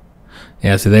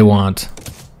 Yeah, so they want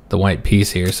the white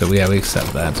piece here, so yeah, we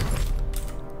accept that.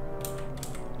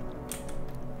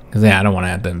 Because yeah, I don't want to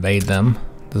have to invade them.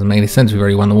 Doesn't make any sense, we've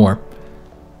already won the war.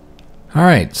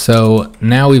 Alright, so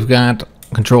now we've got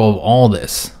control of all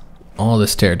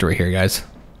this territory here, guys.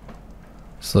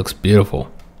 This looks beautiful.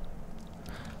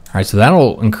 Alright, so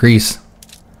that'll increase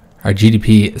our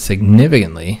GDP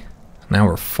significantly. Now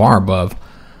we're far above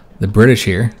the British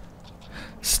here.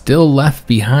 Still left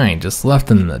behind, just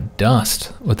left in the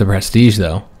dust with the prestige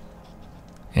though.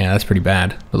 Yeah, that's pretty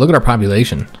bad. But look at our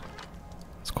population.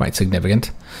 It's quite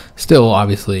significant. Still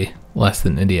obviously less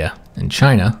than India and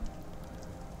China.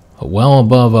 But well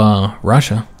above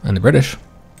Russia and the British.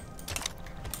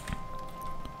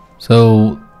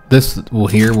 So this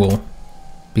will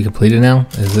be completed now.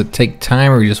 Does it take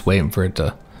time, or are you just waiting for it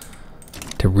to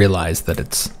realize that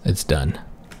it's done?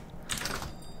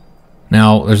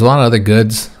 Now there's a lot of other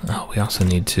goods. Oh, we also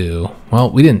need to, well,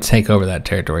 we didn't take over that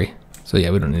territory, so yeah,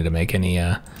 we don't need to make any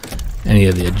of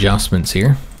the adjustments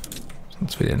here,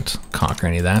 since we didn't conquer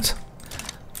any of that.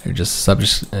 They're just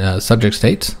subject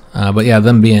states. But yeah,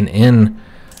 them being in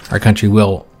our country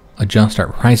will adjust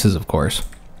our prices, of course.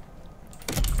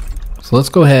 So let's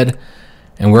go ahead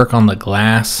and work on the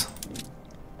glass.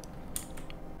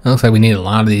 It looks like we need a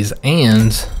lot of these,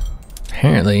 and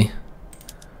apparently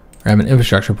we're having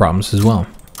infrastructure problems as well.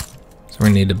 So we're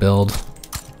gonna need to build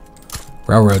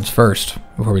railroads first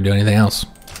before we do anything else.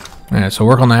 Alright, so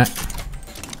work on that.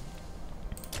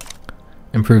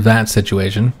 Improve that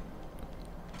situation.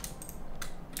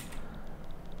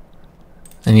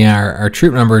 And yeah, our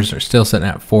troop numbers are still sitting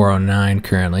at 409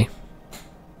 currently.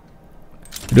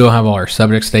 We do have all our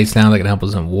subject states now that can help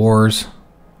us in wars.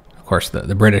 Of course,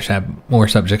 the British have more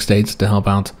subject states to help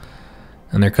out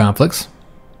in their conflicts.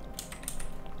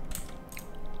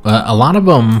 But a lot of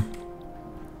them,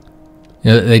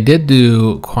 you know, they did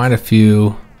do quite a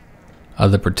few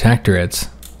of the protectorates.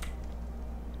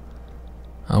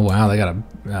 Oh wow, they got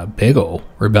a big old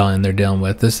rebellion they're dealing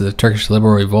with. This is the Turkish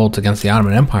liberal revolt against the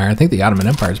Ottoman Empire. I think the Ottoman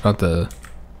Empire is about to,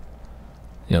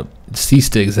 you know, cease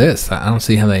to exist. I don't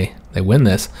see how they win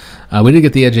this. We did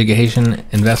get the education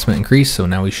investment increase, so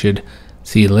now we should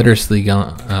see literacy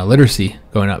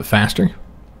going up faster.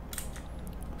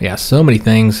 Yeah, so many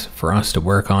things for us to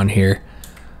work on here.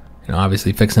 You know,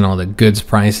 obviously fixing all the goods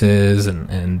prices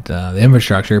and the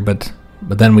infrastructure, but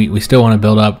then we still want to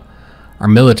build up our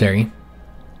military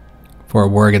for a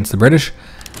war against the British,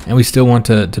 and we still want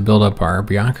to build up our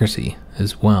bureaucracy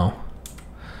as well.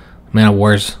 Man of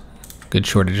War's good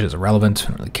shortage is irrelevant. I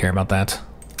don't really care about that.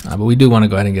 But we do want to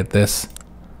go ahead and get this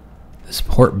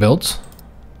port built.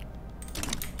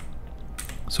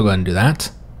 So go ahead and do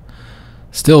that.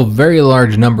 Still very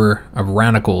large number of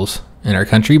radicals in our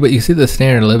country, but you see the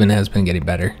standard of living has been getting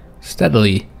better,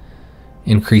 steadily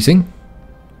increasing.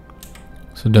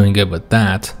 So doing good with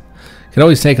that. Could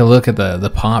always take a look at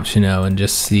the pops, you know, and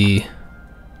just see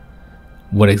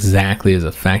what exactly is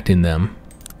affecting them.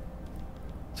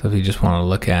 So if you just want to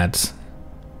look at,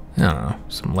 I don't know,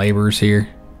 some laborers here.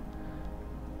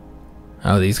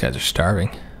 Oh, these guys are starving.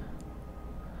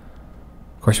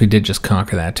 Of course, we did just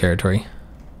conquer that territory.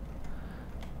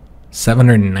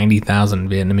 790,000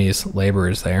 Vietnamese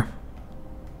laborers there.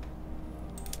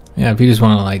 Yeah, if you just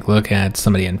want to like look at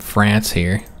somebody in France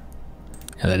here,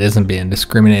 yeah, that isn't being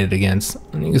discriminated against,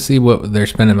 and you can see what they're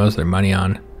spending most of their money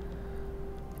on.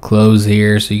 Clothes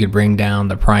here, so you could bring down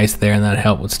the price there, and that'd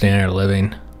help with standard of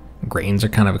living. Grains are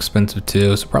kind of expensive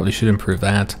too, so probably should improve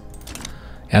that.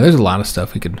 Yeah, there's a lot of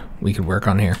stuff we could work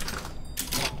on here.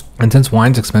 And since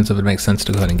wine's expensive, it makes sense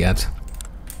to go ahead and get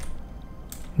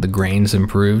the grains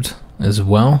improved as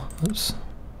well. Oops.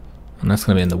 And that's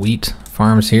going to be in the wheat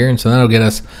farms here, and so that'll get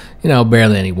us, you know,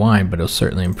 barely any wine, but it'll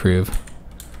certainly improve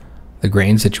the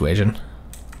grain situation.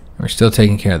 We're still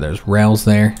taking care of those rails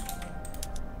there.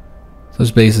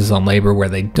 Those bases on labor where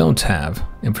they don't have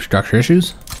infrastructure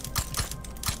issues.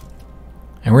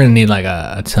 And we're going to need like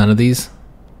a ton of these.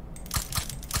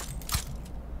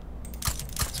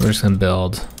 So we're just going to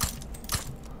build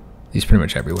these pretty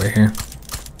much everywhere here.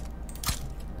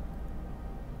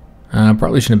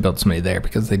 Probably shouldn't have built somebody there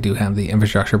because they do have the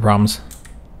infrastructure problems.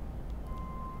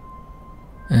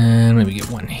 And maybe get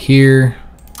one here.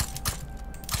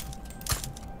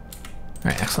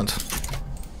 Alright, excellent.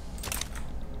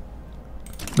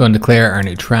 Go and declare our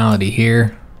neutrality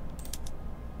here.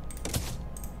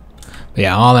 But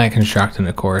yeah, all that constructing,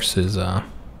 of course, is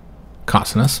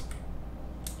costing us.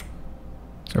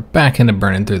 So we're back into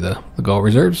burning through the gold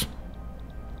reserves.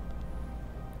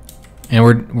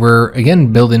 And we're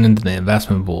again building into the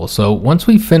investment pool. So once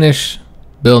we finish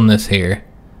building this here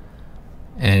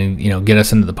and, you know, get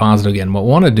us into the positive again, what we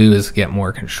want to do is get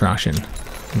more construction.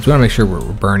 We want to make sure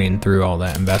we're burning through all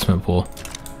that investment pool.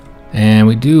 And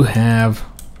we do have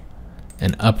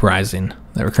an uprising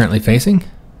that we're currently facing.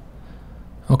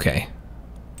 Okay,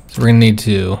 so we're gonna need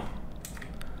to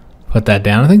put that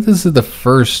down. I think this is the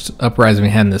first uprising we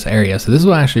had in this area, so this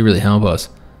will actually really help us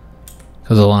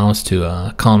because it'll allow us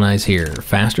to colonize here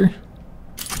faster.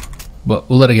 But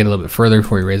we'll let it get a little bit further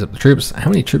before we raise up the troops. How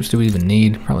many troops do we even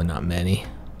need? Probably not many.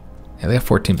 Yeah, they have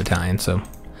 14 battalions, so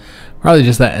probably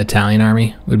just that Italian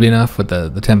army would be enough with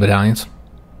the 10 battalions.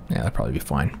 Yeah, that'd probably be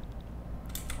fine.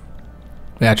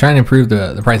 Yeah, trying to improve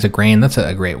the price of grain. That's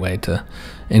a great way to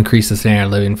increase the standard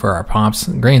of living for our pops.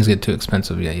 Grains get too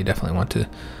expensive. Yeah, you definitely want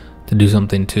to do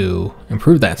something to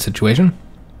improve that situation.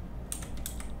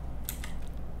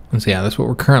 And so yeah, that's what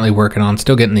we're currently working on.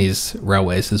 Still getting these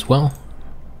railways as well.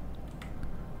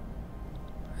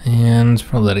 And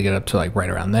probably let it get up to like right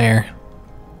around there.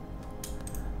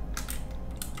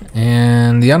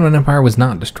 And the Ottoman Empire was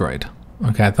not destroyed.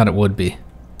 Okay, I thought it would be.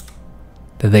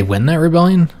 Did they win that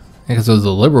rebellion? Because it was a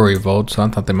liberal revolt, so I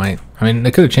thought they might. I mean,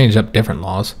 they could have changed up different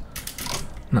laws.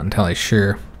 I'm not entirely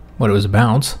sure what it was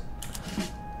about.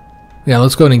 Yeah,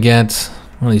 let's go ahead and get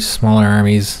one of these smaller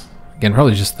armies. Again,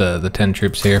 probably just the 10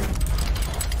 troops here.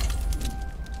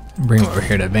 Bring them over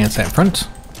here to advance that front.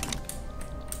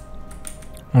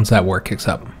 Once that war kicks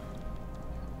up.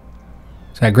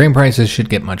 So yeah, grain prices should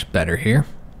get much better here.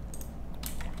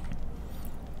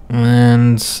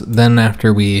 And then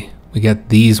after we get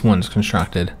these ones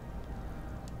constructed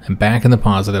and back in the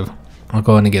positive, I'll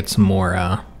go ahead and get some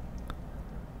more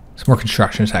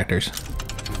construction sectors.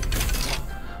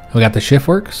 We got the shift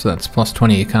work, so that's plus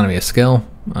 20 economy of skill.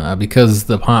 Because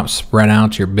the pops spread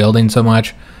out your building so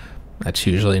much, that's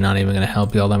usually not even going to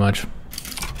help you all that much.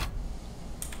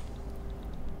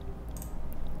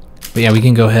 But yeah, we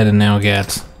can go ahead and now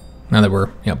get, now that we're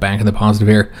back in the positive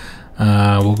here,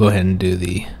 we'll go ahead and do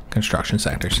the construction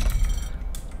sectors.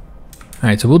 All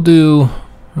right, so we'll do,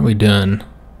 what are we doing?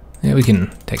 Yeah, we can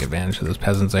take advantage of those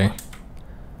peasants there.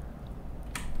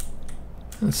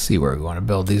 Let's see where we want to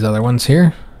build these other ones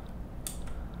here.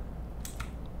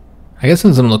 I guess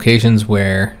in some locations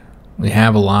where we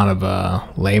have a lot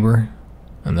of labor,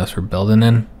 and thus we're building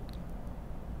in.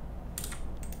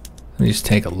 Let me just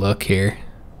take a look here.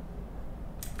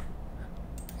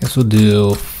 I guess we'll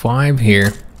do 5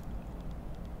 here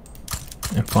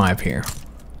and 5 here.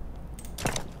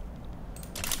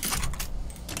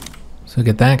 So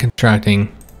get that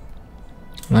constructing.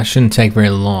 That shouldn't take very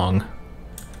long.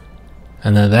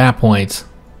 And then at that point,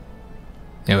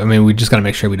 I mean, we just got to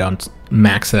make sure we don't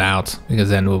max it out, because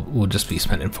then we'll just be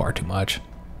spending far too much.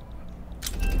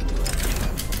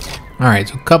 Alright,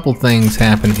 so a couple things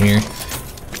happen here.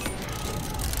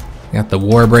 Got the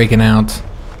war breaking out.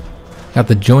 Got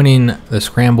the joining the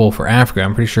scramble for Africa.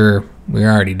 I'm pretty sure we were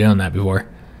already done that before.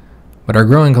 But our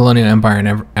growing colonial empire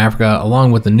in Africa,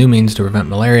 along with the new means to prevent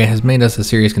malaria, has made us a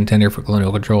serious contender for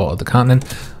colonial control of the continent.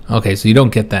 Okay, so you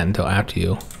don't get that until after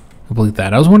you complete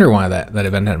that. I was wondering why that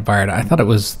event hadn't fired. I thought it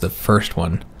was the first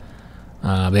one.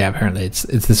 But yeah, apparently it's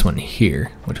this one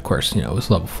here, which of course, you know,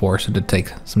 was level 4, so it did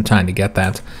take some time to get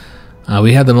that.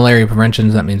 We have the malaria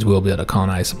preventions. That means we'll be able to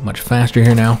colonize much faster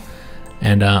here now.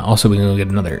 And also we can get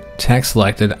another tech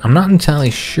selected. I'm not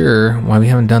entirely sure why we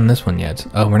haven't done this one yet.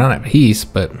 Oh, we're not at peace,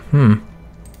 but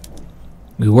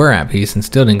we were at peace and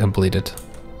still didn't complete it.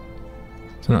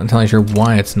 So I'm not entirely sure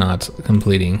why it's not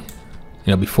completing,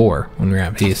 you know, before when we were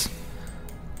at peace.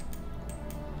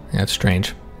 Yeah, it's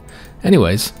strange.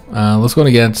 Anyways, let's go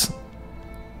and get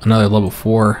another level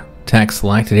 4 tech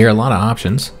selected here. A lot of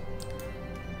options.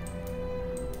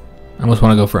 I almost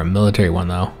want to go for a military one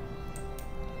though,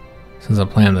 since I'm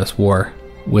playing this war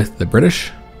with the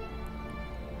British.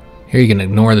 Here you can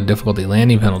ignore the difficulty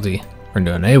landing penalty for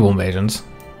doing naval invasions.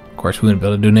 Of course, we wouldn't be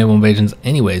able to do naval invasions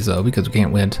anyways though, because we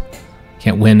can't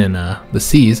win in the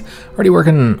seas. Already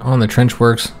working on the trench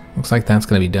works. Looks like that's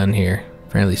going to be done here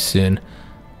fairly soon.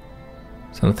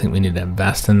 So I don't think we need to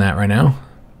invest in that right now.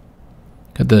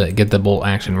 Get the bolt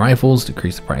action rifles,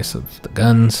 decrease the price of the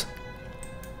guns.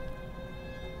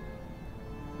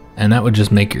 And that would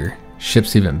just make your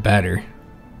ships even better.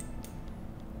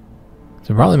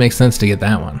 So it probably makes sense to get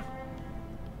that one.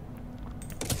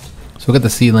 So we'll get the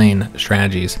sea lane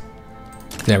strategies.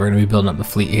 Yeah, we're going to be building up the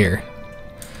fleet here.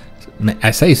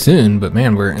 I say soon, but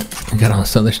man, we got all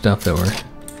this other stuff that we're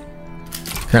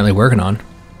currently working on.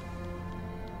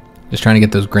 Just trying to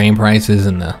get those grain prices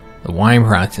and the wine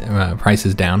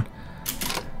prices down.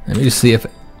 Let me just see if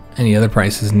any other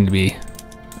prices need to be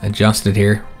adjusted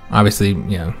here. Obviously,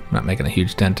 you know, not making a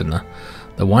huge dent in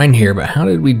the wine here, but how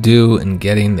did we do in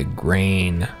getting the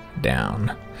grain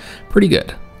down? Pretty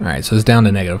good. All right, so it's down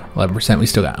to negative 11%. We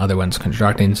still got other ones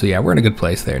constructing, so yeah, we're in a good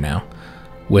place there now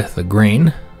with the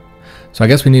grain. So I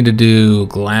guess we need to do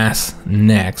glass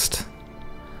next,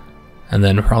 and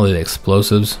then probably the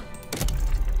explosives.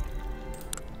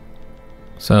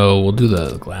 So we'll do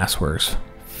the glass works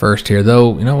first here,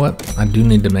 though. You know what? I do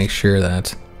need to make sure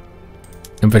that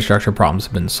infrastructure problems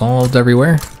have been solved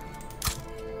everywhere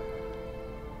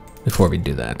before we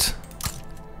do that.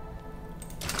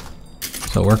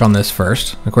 So work on this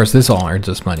first. Of course, this all earns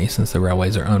us money since the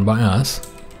railways are owned by us.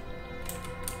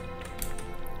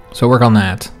 So work on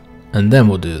that, and then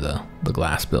we'll do the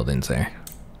glass buildings there.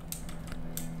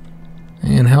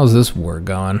 And how's this war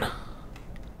going? So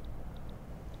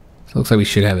it looks like we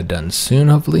should have it done soon,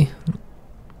 hopefully.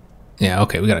 Yeah,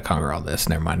 okay, we gotta conquer all this.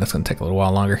 Never mind, that's gonna take a little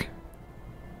while longer.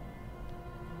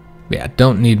 But yeah,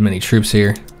 don't need many troops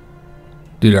here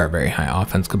due to our very high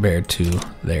offense compared to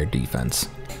their defense.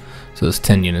 So this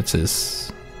 10 units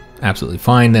is absolutely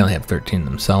fine. They only have 13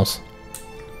 themselves.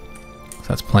 So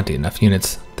that's plenty enough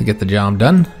units to get the job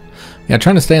done. Yeah,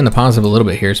 trying to stay in the positive a little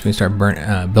bit here so we start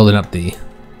building up the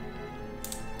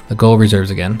gold reserves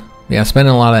again. Yeah,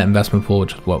 spending a lot of that investment pool,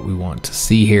 which is what we want to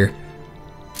see here.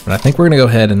 But I think we're going to go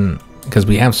ahead and, because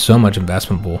we have so much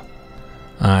investment pool,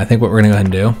 I think what we're going to go ahead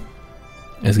and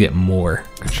do is get more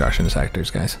construction sectors,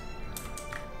 guys.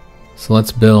 So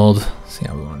let's build, let's see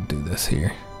how we want to do this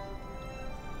here.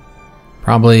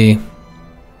 Probably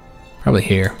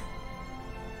here.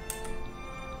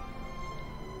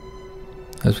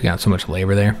 Because we got so much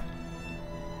labor there.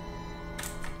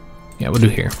 Yeah, we'll do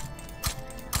here.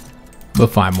 We'll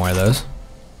 5 more of those.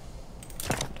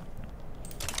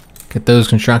 Get those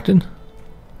constructed.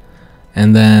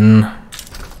 And then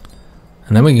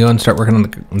we can go and start working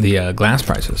on the glass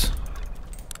prices.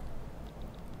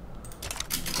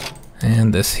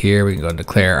 And this here, we can go and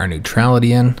declare our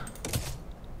neutrality in.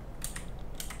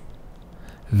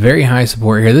 Very high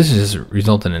support here. This is just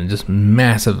resulting in just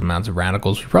massive amounts of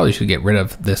radicals. We probably should get rid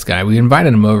of this guy. We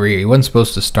invited him over here. He wasn't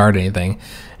supposed to start anything,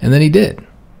 and then he did.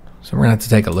 So we're gonna have to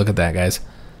take a look at that, guys,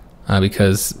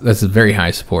 because this is very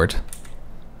high support,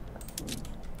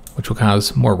 which will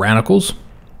cause more radicals.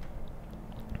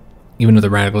 Even if the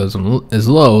radicalism is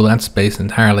low, that's based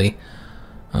entirely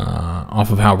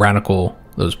off of how radical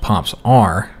those pops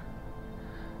are.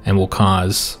 And will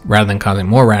cause, rather than causing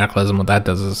more radicalism, what that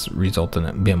does is result in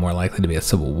it being more likely to be a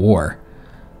civil war.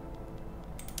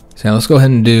 So now let's go ahead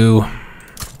and do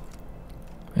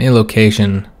any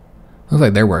location. Looks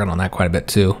like they're working on that quite a bit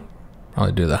too.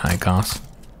 Probably due to the high cost.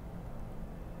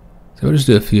 So we'll just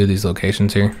do a few of these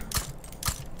locations here.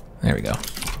 There we go.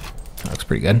 That looks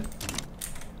pretty good.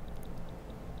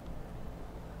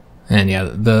 And yeah,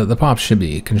 the pops should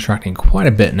be constructing quite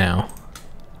a bit now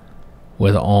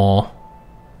with all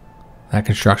that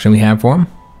construction we have for them.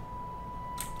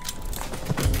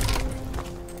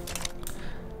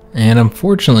 And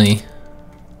unfortunately,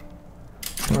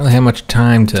 I don't really have much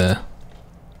time to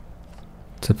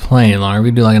play any longer. We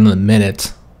can do like another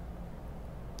minute.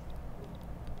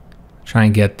 Try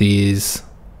and get some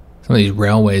of these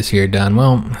railways here done.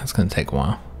 Well, that's gonna take a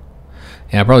while.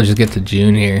 Yeah, I'll probably just get to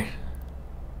June here.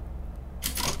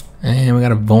 And we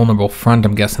got a vulnerable front.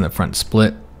 I'm guessing the front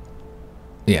split.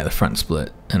 Yeah, the front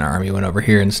split. And our army went over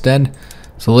here instead.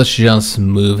 So let's just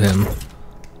move him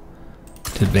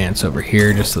to advance over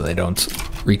here, just so they don't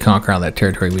reconquer all that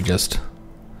territory we just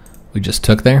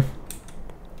took there.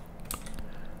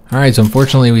 Alright, so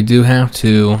unfortunately we do have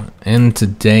to end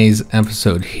today's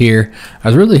episode here. I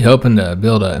was really hoping to be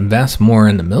able to invest more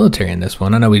in the military in this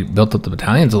one. I know we built up the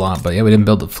battalions a lot, but yeah, we didn't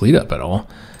build the fleet up at all.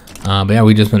 But yeah,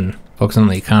 we just been focusing on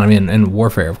the economy, and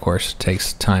warfare, of course,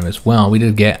 takes time as well. We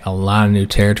did get a lot of new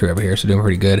territory over here, so doing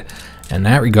pretty good in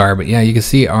that regard. But yeah, you can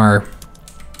see our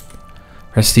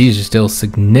prestige is still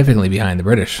significantly behind the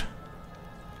British.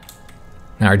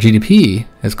 Now our GDP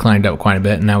has climbed up quite a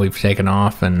bit, and now we've taken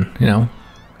off, and you know,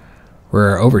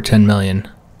 we're over 10 million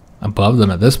above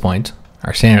them at this point.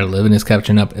 Our standard of living is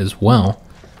catching up as well.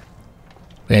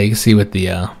 But yeah, you can see with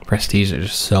the prestige, they're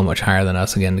just so much higher than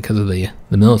us, again, because of the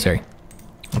military.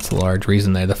 That's a large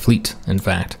reason there. The fleet, in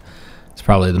fact, it's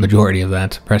probably the majority of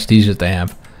that prestige that they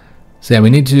have. So yeah, we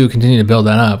need to continue to build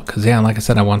that up, because yeah, like I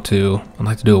said, I'd like to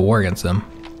do a war against them.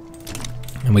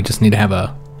 And we just need to have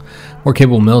a more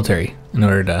capable military in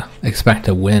order to expect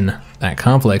to win that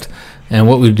conflict. And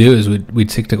what we'd do is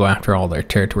we'd seek to go after all their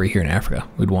territory here in Africa.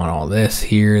 We'd want all this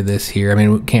here. I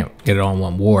mean, we can't get it all in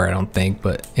one war, I don't think.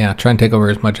 But yeah, try and take over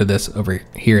as much of this over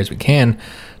here as we can.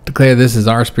 Declare this is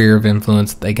our sphere of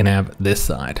influence. They can have this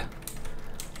side.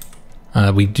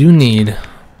 We do need,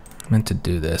 I meant to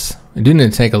do this. We do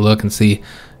need to take a look and see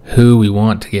who we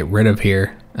want to get rid of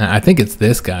here. I think it's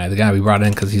this guy, the guy we brought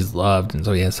in because he's loved, and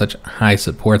so he has such high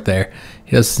support there.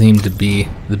 He does seem to be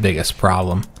the biggest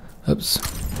problem. Oops.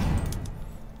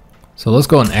 So let's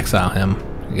go and exile him.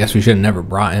 I guess we should have never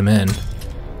brought him in.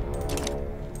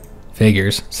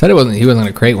 Figures. Said he wasn't going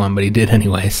to create one, but he did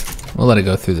anyways. We'll let it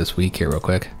go through this week here real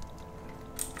quick.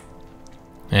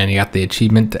 And you got the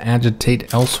achievement to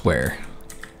agitate elsewhere.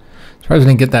 Surprised we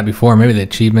didn't get that before. Maybe the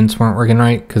achievements weren't working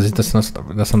right, because that's not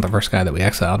the first guy that we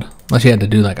exiled. Unless you had to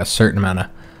do like a certain amount of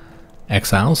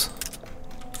exiles.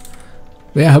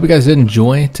 But yeah, I hope you guys did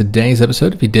enjoy today's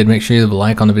episode. If you did, make sure you leave a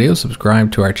like on the video,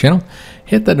 subscribe to our channel,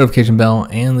 hit that notification bell,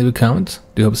 and leave a comment.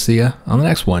 Do hope to see you on the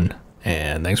next one.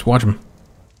 And thanks for watching.